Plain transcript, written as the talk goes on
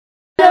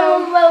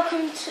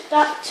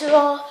back to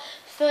our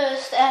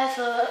first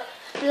ever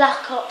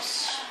Black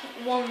Ops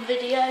 1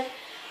 video,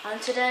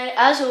 and today,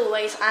 as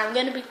always, I'm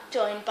going to be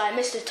joined by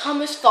Mr.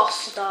 Thomas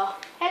Foster.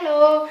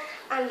 Hello,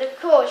 and of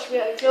course we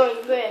are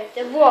joined with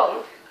the one,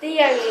 the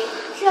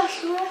only,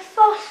 Joshua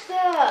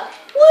Foster.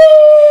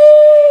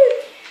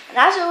 Woo! And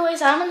as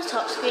always, I'm on the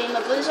top screen, my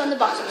brother's on the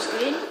bottom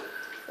screen.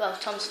 Well,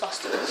 Thomas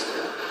Foster is.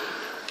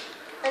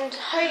 And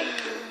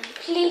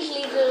please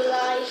leave a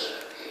like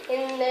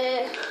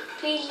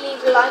please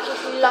leave a like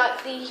if you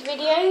like these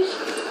videos,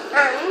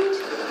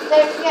 and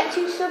don't forget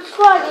to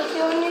subscribe if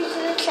you're new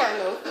to the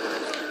channel.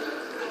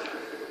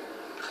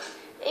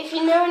 If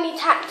you know any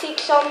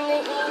tactics on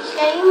these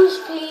games,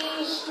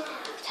 please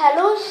tell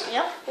us.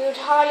 Yep. We would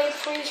highly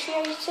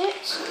appreciate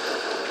it.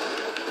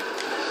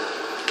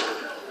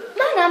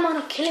 Man, I'm on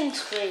a killing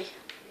spree.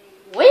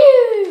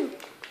 Woo!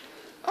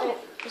 Oh,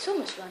 it's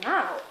almost run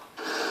out.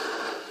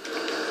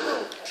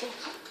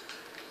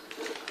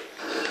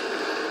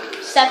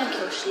 7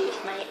 kill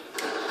streak, mate.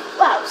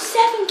 Wow,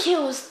 7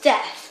 kills,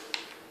 death.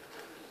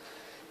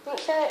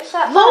 It's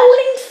that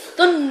Rolling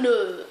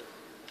Thunder.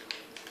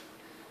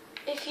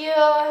 If you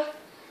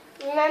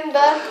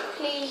remember,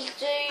 please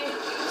do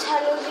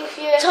tell us if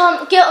you.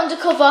 Tom, get under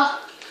cover.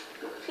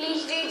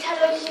 Please do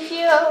tell us if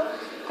you're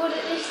good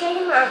at this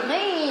game, man.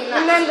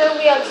 Man, Remember,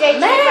 we are JT.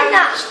 man,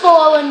 that's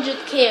 400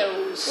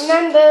 kills.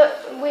 Remember,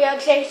 we are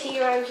JT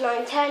Rounds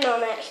 910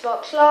 on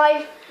Xbox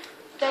Live.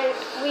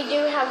 We do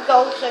have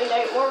gold, so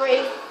don't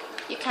worry.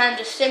 You can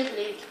just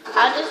simply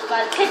add us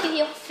by the click of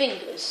your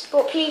fingers.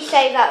 But please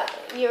say that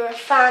you're a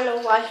fan,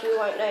 otherwise we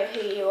won't know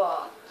who you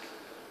are.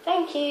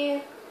 Thank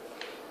you.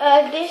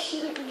 This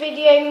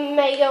video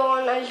may go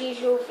on as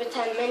usual for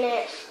 10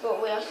 minutes,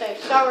 but we are so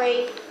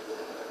sorry.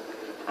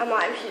 I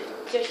might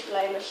have just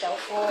blown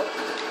myself up.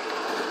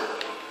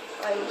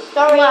 I'm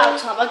sorry. Wow,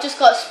 Tom, I've just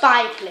got a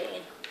spy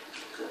plane.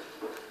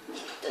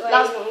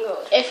 That's not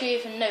good. If you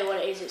even know what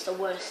it is, it's the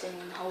worst thing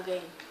in the whole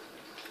game.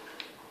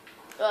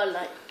 Well,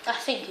 like, I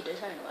think it is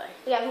anyway.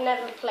 We have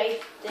never played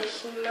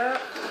this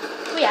map.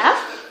 We have.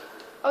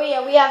 Oh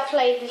yeah, we have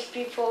played this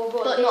before,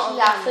 but this not is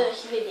on our camera.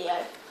 first video.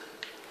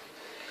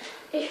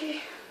 If you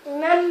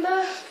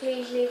remember,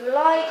 please leave a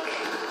like.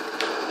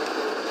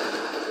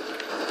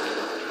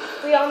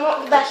 We are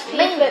not the best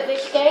people at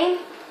this game.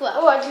 Well,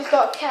 Oh, I just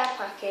got a care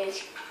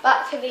package.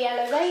 Back to the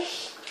yellow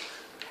base.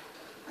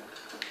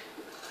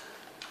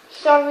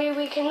 Sorry,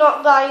 we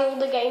cannot buy all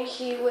the games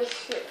you wish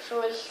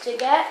for us to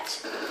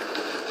get,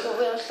 but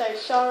we are so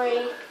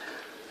sorry.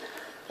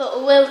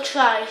 but we'll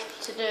try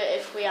to do it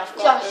if we have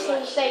got Just the can you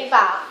right. say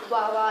that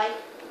while I...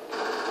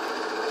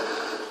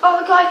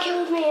 Oh, the guy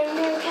killed me in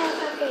the new care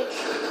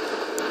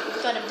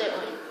package. Got him, didn't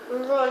we?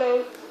 I'm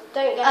running.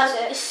 Don't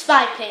get It's it.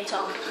 spy plane,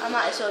 Tom. I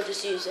might as well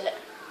just use it.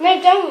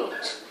 No,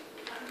 don't.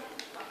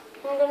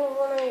 I'm going to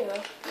run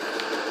over.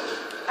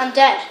 I'm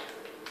dead.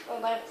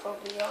 Oh, they're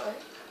probably right.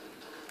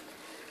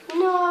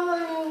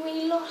 No,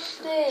 we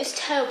lost it. It's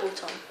terrible,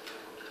 Tom.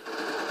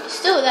 It's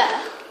still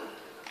there.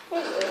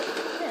 Is it?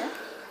 Yeah.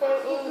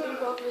 Don't even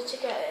bother to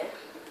get it.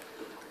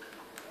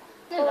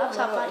 No, that's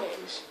how bad no. it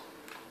is.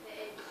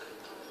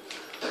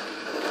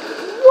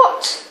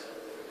 What?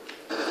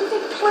 Did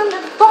they plant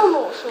a bomb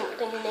or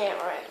something near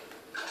it?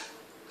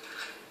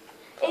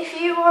 If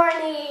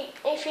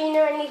you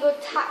know any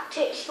good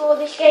tactics for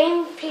this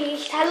game,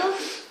 please tell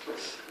us.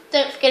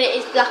 Don't forget it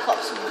is Black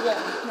Ops 1,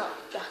 not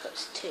Black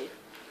Ops 2.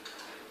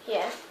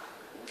 Yeah.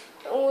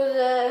 All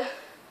the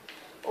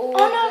Oh no,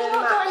 I've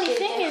not got any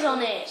fingers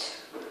on it.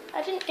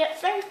 I didn't get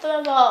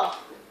flamethrower.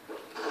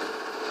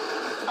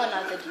 Oh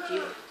no, they did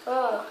you.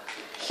 Oh,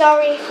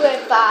 sorry if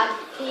we're bad.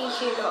 Please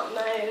do not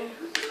know.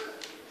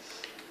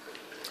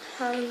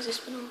 How long has this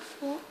been on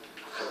for?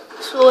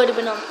 It's already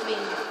been on 3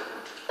 minutes.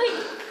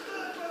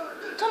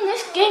 Wait, Tom,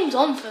 this game's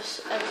on for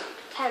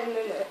 10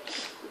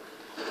 minutes.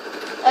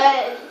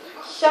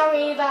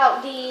 Sorry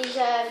about these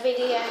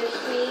videos.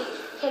 We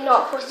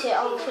cannot put it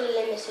on for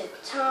limited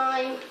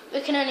time.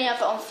 We can only have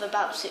it on for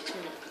about 6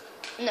 minutes.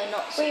 No,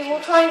 not 6 We will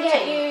minutes. try and get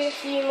 10 you a minutes.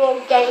 few more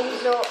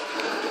games up.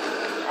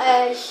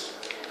 As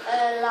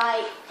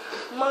like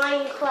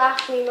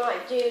Minecraft, we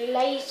might do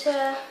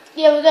later.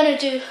 Yeah, we're gonna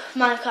do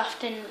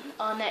Minecraft in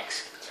our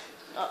next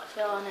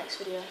for our next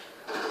video.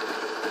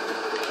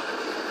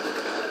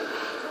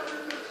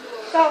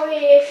 Sorry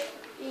if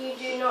you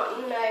do not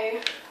know.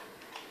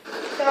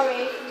 Sorry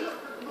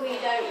if we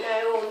don't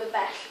know all the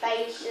best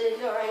bases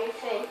or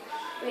anything.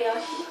 We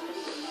are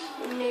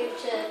new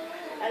to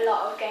a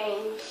lot of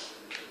games.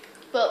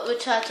 But we'll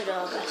try to do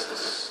our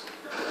best.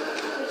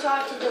 We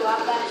try to do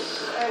our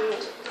best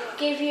and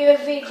give you a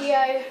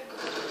video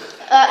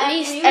At every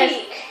least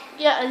week.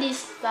 at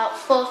least about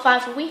 4 or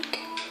 5 a week.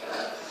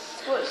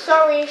 But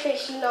sorry if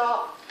it's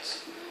not.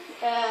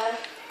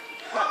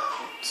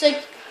 So,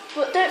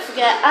 but don't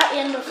forget at the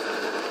end of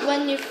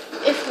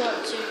if you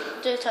want to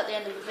do it at the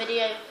end of the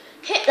video,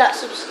 hit that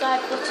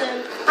subscribe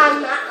button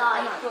And that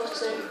like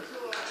button.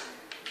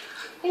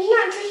 Isn't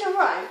that just a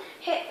rhyme?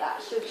 Hit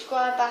that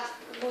subscribe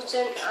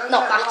button and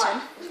Not that button.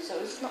 like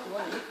button. It's not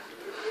one.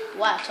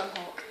 Wow, Tom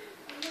Hawk.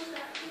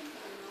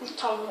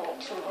 Tom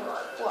Hawks and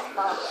what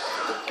that?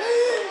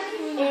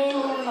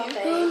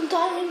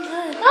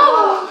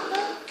 No!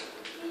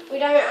 We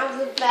don't have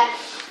the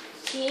best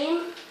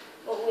team,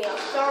 but we are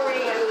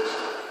sorry, and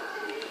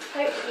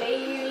hopefully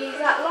you leave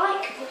that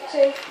like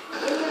button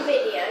in the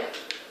video.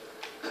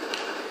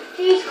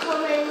 Please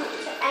comment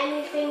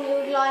anything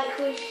you'd like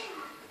us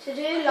to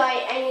do,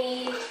 like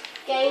any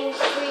games,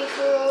 free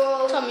for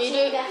all. Tom,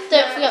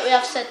 don't forget we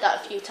have said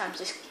that a few times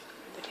this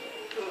video.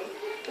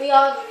 We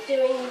are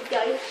doing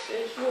ghosts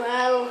as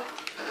well,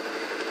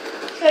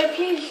 so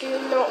please do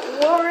not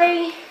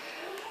worry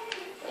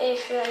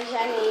if there's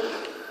any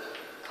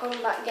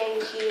combat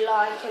games you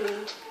like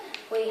and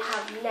we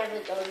have never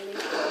done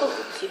before.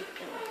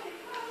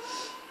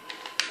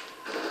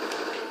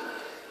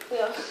 We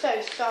are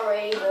so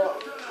sorry,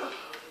 but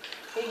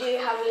we do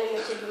have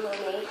limited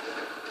money.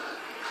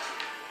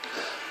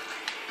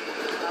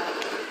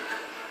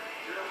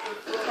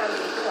 We can be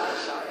quite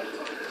sorry.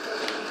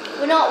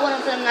 We're not one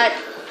of them like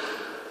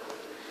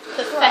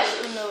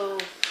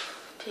professional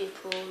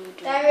people who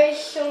do. There is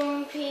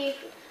some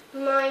people,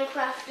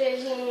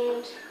 Minecrafters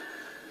and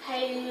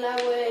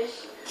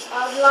Haloers.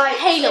 I'd like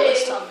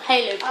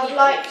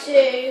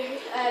to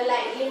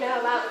let you know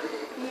about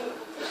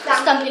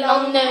Stampy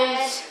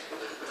Longnose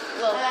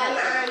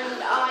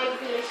and I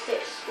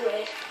Ballistic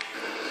Squid.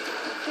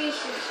 Please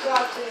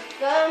subscribe to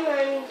them,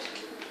 and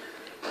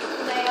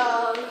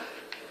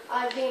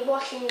I've been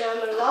watching them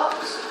a lot.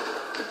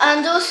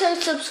 And also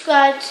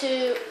subscribe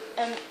to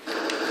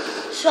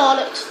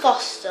Charlotte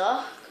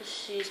Foster, because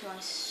she's my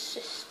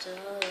sister,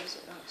 is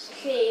it nice?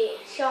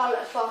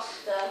 Charlotte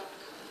Foster,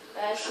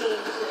 she's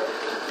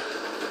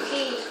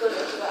good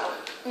as well.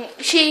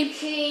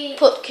 She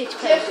put Katy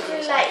Perry videos. Just to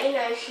let you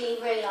know, she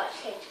really likes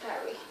Katy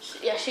Perry.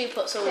 Yeah, she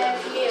puts all so the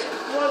videos. If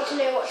you want to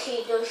know what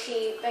she does,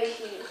 she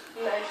basically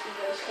mostly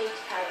does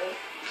Katy Perry.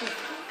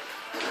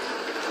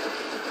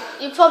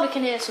 You probably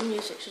can hear some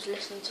music she's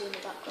listening to in the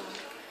background.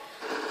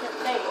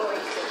 Don't worry,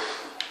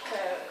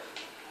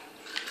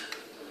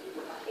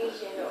 you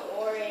should not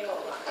worry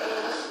what that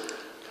is.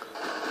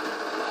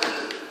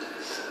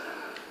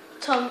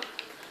 Tom,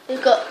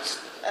 we've got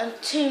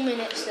 2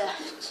 minutes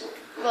left.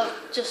 Well,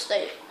 just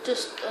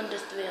under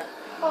 3.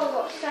 Oh, I've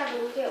got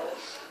 7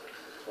 kills.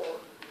 4.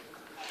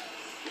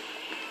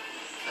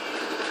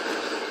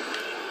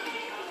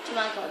 Do you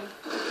mind going?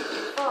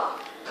 Oh,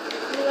 I'm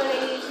going to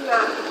use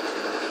my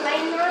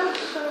plane now,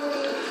 so...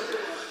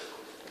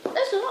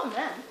 There's a lot of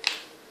them.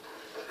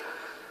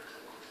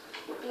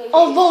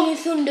 Oh, Rolling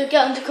Thunder,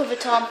 get under cover,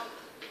 Tom.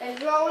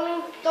 There's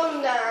Rolling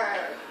Thunder.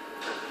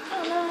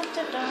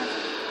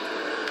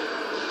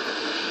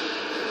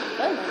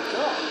 Oh my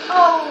god.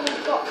 Oh, we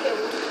got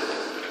killed.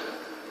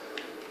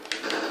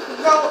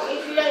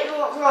 If you don't know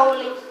what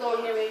Rolling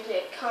Thunder is,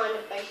 it kind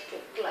of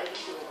basically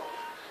blazes up.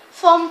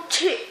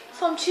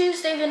 From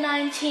Tuesday the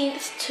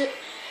 19th to...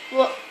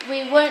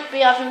 we won't be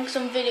having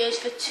some videos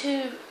for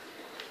 2...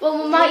 Well,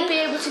 we might be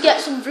able to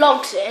get some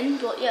vlogs in,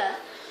 but yeah.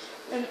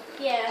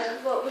 Yeah,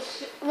 but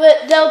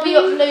they'll be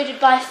uploaded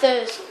by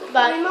Thursday. We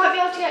might be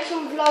able to get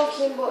some vlogs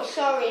in, but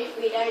sorry if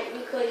we don't,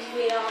 because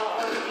we are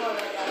on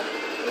holiday.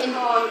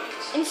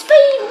 In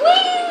Spain,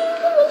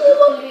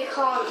 we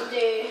can't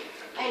do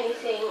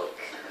anything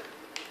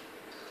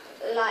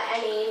like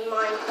any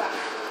Minecraft.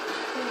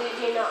 We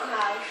do not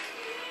have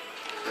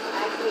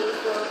actually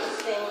good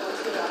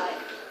things like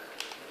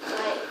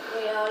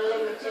we are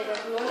limited of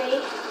money.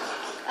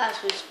 As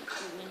we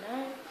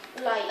know,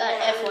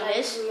 everyone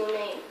is.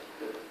 Money.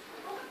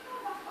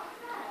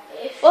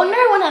 Well,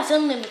 no one has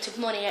unlimited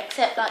money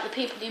except like the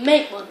people who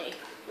make money.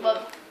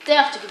 Well, they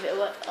have to give it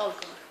away. Oh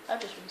god, I've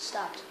just been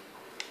stabbed.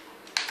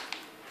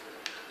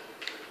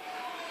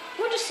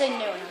 We'll just say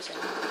no one has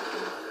any.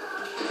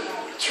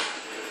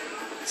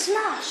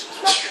 Smash!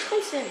 Smash his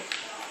face in.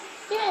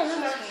 Yeah,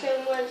 smash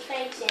someone's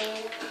face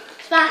in.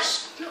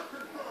 Smash!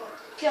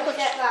 Just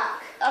get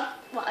back.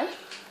 Why?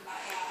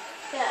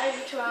 Get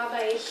over to our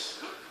base.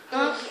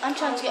 I'm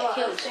trying to get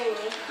killed.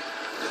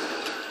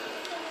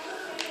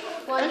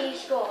 When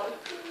he's gone,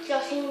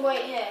 just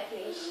wait here,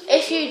 please.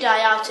 If you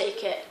die, I'll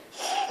take it.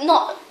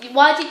 Not.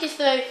 Why did you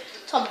throw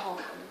Tomahawk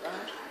on the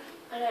ground?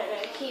 I don't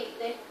know. Keep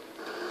the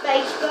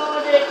base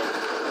guarded.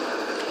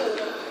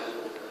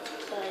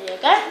 There you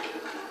go.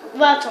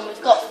 Well, Tom,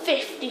 we've got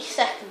 50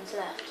 seconds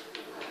left.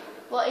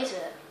 What is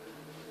it?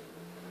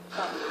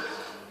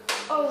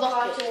 Oh,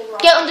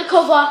 rocket. Get under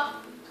cover.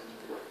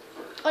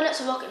 Oh,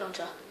 that's a rocket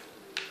launcher.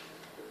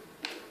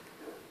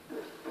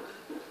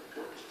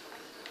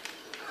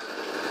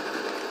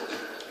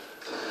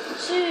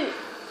 Shoot.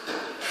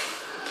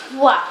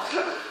 Wow.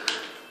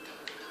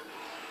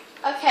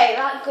 Okay,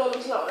 that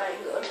gun's not very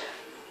good.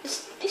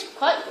 It's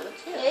quite good.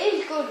 Yeah. It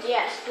is good,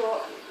 yes, but I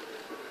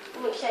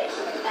wouldn't say it's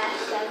the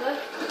best ever.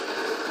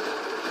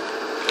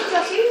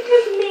 Josh, it's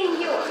just me and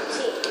you on the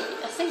team.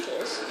 I think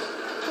it is.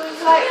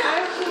 Because, like, I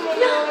don't see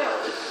anyone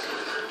else.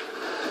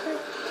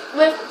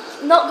 We've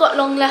not got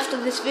long left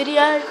of this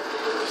video,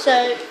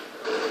 so,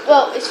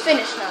 well, it's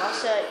finished now,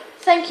 so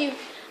thank you.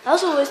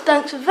 As always,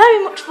 thanks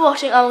very much for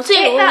watching. I will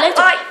see you all later.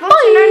 Like Bye!